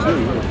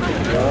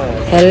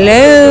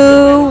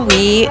Hello,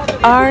 we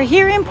are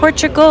here in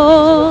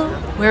Portugal.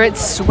 Where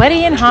it's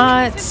sweaty and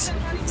hot.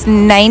 It's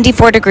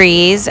 94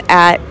 degrees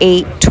at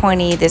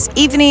 8:20 this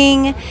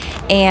evening,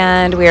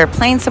 and we are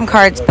playing some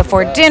cards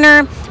before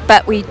dinner,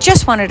 but we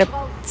just wanted to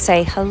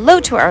say hello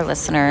to our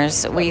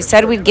listeners. We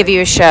said we'd give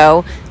you a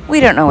show. We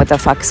don't know what the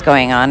fuck's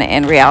going on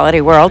in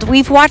reality world.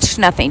 We've watched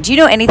nothing. Do you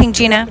know anything,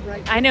 Gina?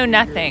 I know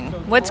nothing.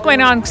 What's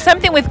going on?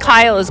 Something with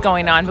Kyle is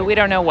going on, but we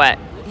don't know what.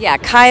 Yeah,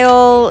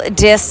 Kyle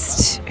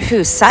dissed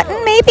who?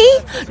 Sutton, maybe?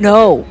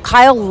 No,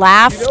 Kyle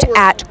laughed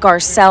at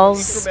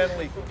Garcelle's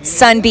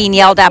son being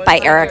yelled at by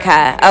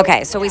Erica.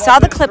 Okay, so we saw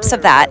the clips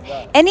of that.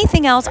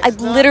 Anything else? I've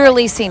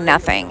literally seen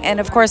nothing. And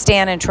of course,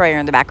 Dan and Troy are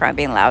in the background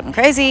being loud and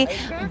crazy.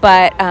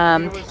 But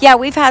yeah,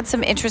 we've had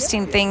some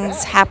interesting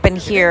things happen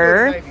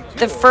here.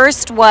 The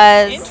first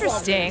was...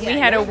 Interesting. We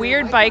had a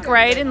weird bike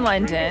ride in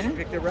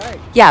London.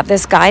 Yeah,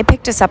 this guy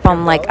picked us up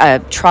on like a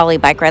trolley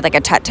bike ride, like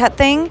a tut-tut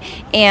thing.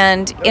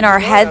 And in our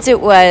heads,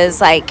 it was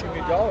like,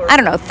 I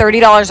don't know,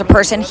 $30 a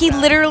person. He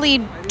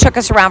literally took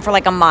us around for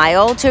like a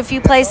mile to a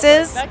few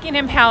places.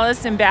 Buckingham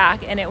Palace and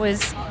back, and it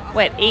was,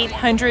 what,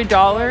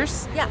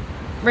 $800? Yeah.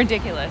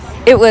 Ridiculous.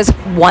 It was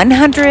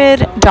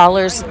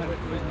 $100.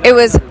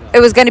 It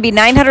was going to be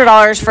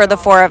 $900 for the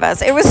four of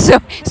us. It was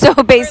so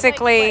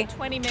basically... Like, what,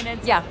 20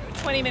 minutes? Yeah.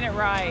 20-minute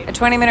ride. A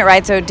 20-minute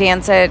ride. So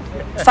Dan said,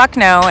 fuck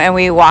no, and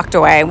we walked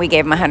away, and we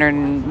gave him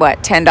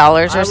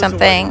 $10 or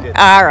something.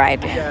 All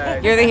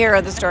right. You're the hero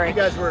of the story. You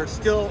guys were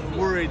still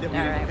worried that we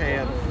didn't pay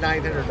him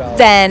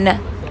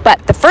 $900.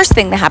 But the first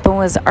thing that happened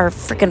was our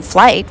freaking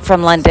flight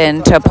from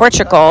London to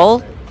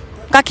Portugal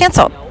got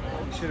canceled.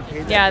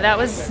 Yeah, that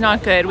was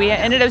not good. We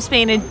ended up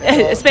spending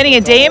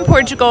a day in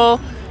Portugal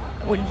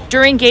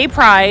during Gay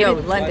Pride. No,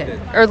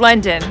 London. Or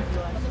London.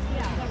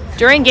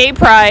 During Gay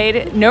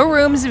Pride, no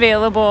rooms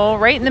available,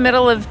 right in the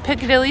middle of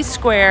Piccadilly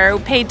Square.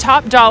 We paid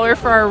top dollar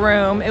for our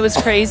room. It was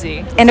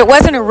crazy. And it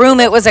wasn't a room,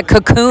 it was a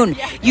cocoon.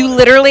 You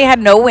literally had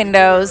no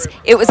windows.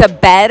 It was a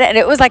bed, and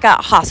it was like a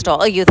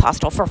youth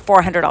hostel for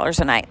 $400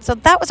 a night. So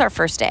that was our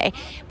first day.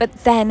 But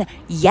then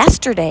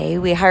yesterday,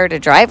 we hired a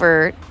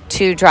driver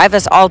to drive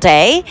us all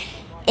day,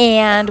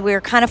 and we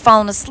were kind of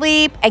falling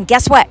asleep. And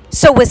guess what?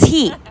 So was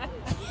he.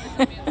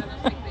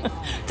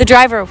 The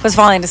driver was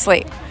falling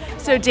asleep.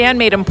 So Dan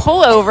made him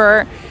pull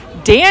over.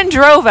 Dan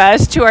drove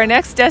us to our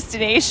next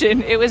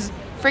destination. It was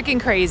freaking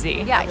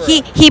crazy. Yeah,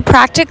 he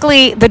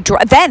practically, the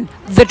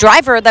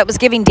driver that was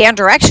giving Dan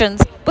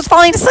directions was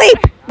falling asleep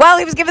while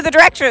he was giving the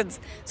directions.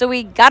 So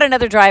we got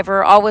another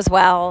driver, all was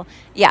well.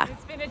 Yeah.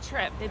 It's been a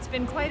trip. It's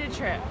been quite a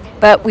trip.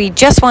 But we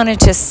just wanted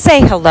to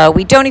say hello.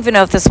 We don't even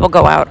know if this will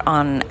go out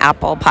on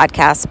Apple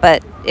Podcasts,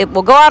 but it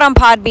will go out on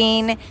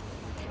Podbean.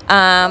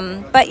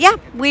 But yeah,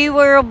 we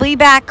will be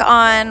back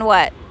on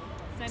what?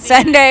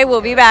 Sunday.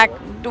 We'll be back.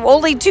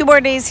 Only 2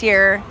 more days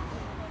here.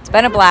 It's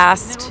been a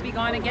blast.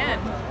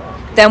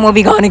 Then we'll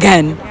be gone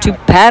again. To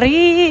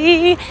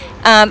Paris.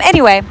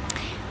 Anyway,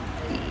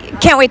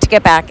 can't wait to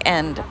get back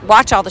and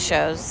watch all the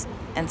shows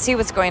and see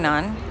what's going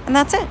on. And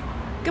that's it.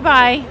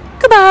 Goodbye.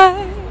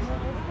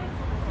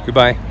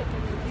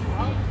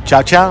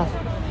 Ciao, ciao.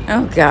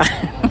 Oh, God.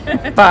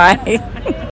 Bye.